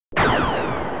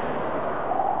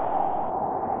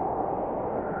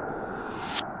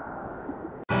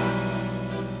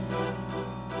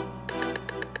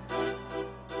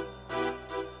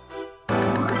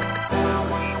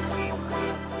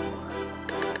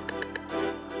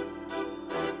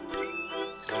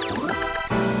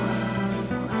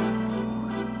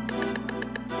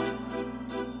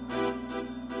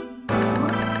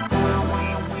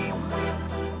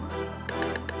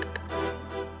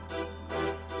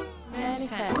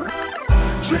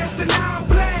Millhouse. Dressed in all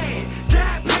black,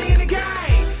 got playing the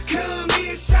game. Come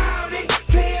here, shout it,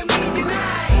 tell me your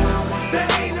name.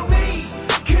 That ain't no me,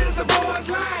 cause the boys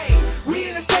lame. We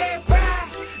in a step by,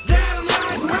 got them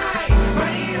like mine.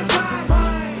 My ears like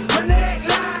mine, my neck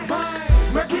like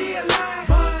mine, my gear like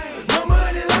mine, my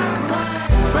money like mine,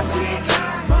 my chick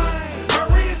like mine, my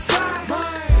wrist like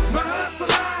mine, my hustle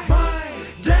like mine,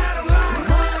 got them like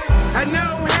mine. I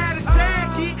know how to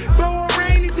stack it for a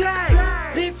rainy day.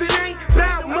 If it ain't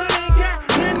about money, got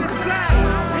nothing to say.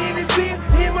 And it's still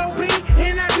M.O.B.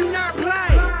 and I do not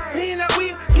play. And I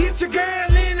will get your girl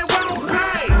and it won't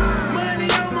pay. Money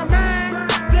on my mind,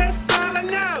 that's all I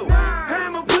know.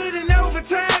 I'ma put in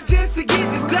overtime just to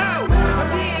get this dough. I'm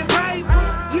getting paper,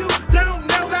 you don't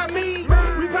know about me.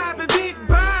 We poppin' big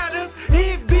bottles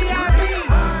in VIP.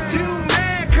 You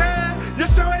mad cuz you're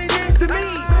shorty next to me.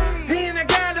 And I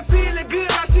got her feeling good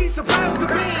like she's supposed to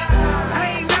be.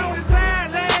 I ain't on the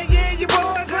sideline, yeah, your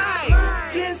boys like.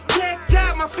 Just check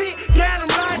out my feet, got them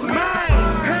like mine.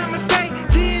 I'ma stay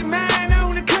getting mine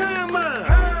on the come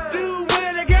up. Do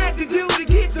what I got to do to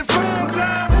get the funds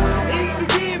up. If you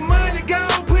get money, go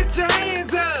put your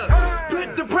hands up.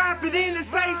 Put the profit in and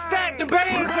say stack the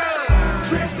bands up.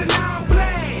 Dressed in all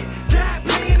black, got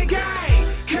playing the game.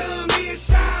 Come here,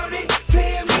 shout it,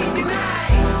 tell me your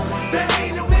name. That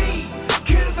ain't no me,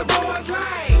 cause the boys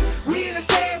lame. We in a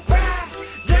step by,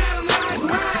 got them like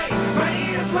mine. My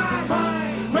ears like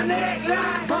mine, my neck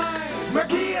like mine, my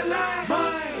gear like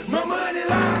mine, my money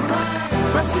like mine,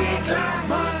 my chick like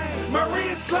mine, my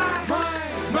wrist like mine,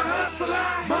 my hustle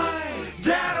like mine,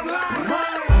 got them like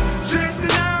mine. Dressed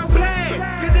in all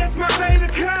black, cause that's my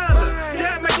favorite color.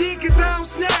 Got my dickens on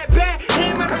snapback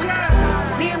and my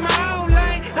choppers. In my own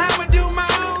lane, I'ma do my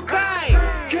own thing.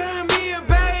 Come here,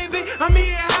 baby, I'm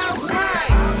here house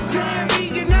mate. Tell me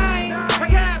your name, I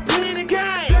got plenty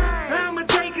game. I'ma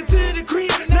take it to the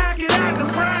crib and knock it out the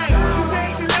frame. She said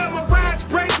she love my watch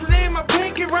bracelet and my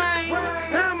pinky ring.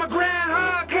 I'ma grind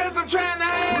hard cause I'm trying to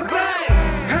have fun.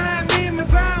 I'm in my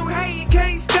zone, hey, you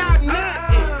can't stop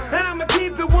nothing. I'ma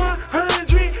keep it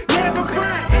 100, never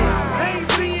frontin'.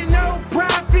 Ain't seeing no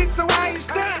profit, so why you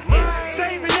stuntin'?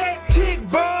 Saving that chick,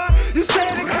 boy, you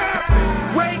steady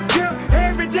coppin'. Wake up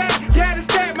every day, gotta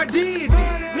stack my digits.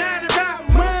 Not about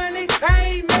money, I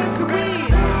ain't messin' with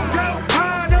it. Go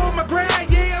hard on my grind,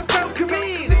 yeah, I'm so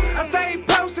committed. I stay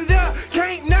posted up,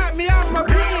 can't knock me off my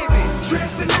pivot.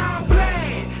 Dressed in all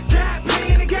black, got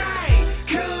playing the game.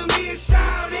 Come here,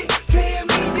 shout it, tell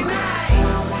me your name.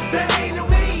 That ain't no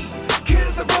me,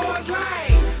 cause the boys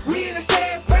lame. We in a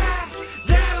step by,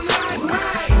 got them like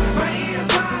mine. My ears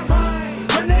like mine,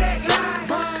 my neck like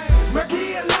mine, my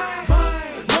gear like mine,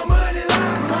 my money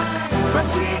like mine, my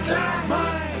chick like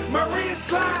mine, my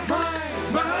wrist like mine,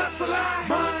 my hustle like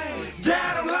mine,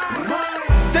 got them like mine.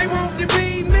 They want to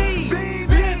be me,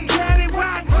 look at it,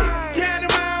 watch it. Got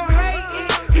them all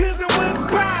hating, cause I was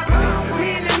poppin'.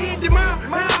 When I hit them all,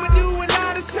 I'ma do a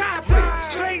lot of shopping.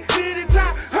 Straight to the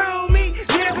top, homie,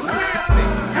 never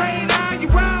stopping. Hate all you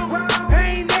want, I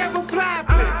ain't never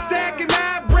flopping. Stacking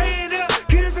my bread up,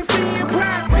 cause I'm seeing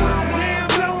profit. Now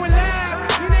I'm blowing loud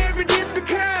in every different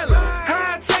color.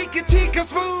 I take a chick, I'm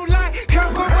smooth like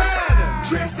cocoa butter.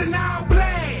 Dressed in all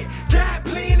black, got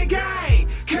plenty game.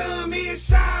 Come here,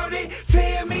 shout it,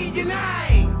 tell me your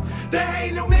name. That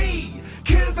ain't no me,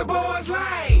 cause the boys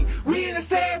lame. We in a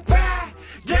step by,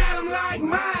 got them like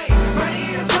mine.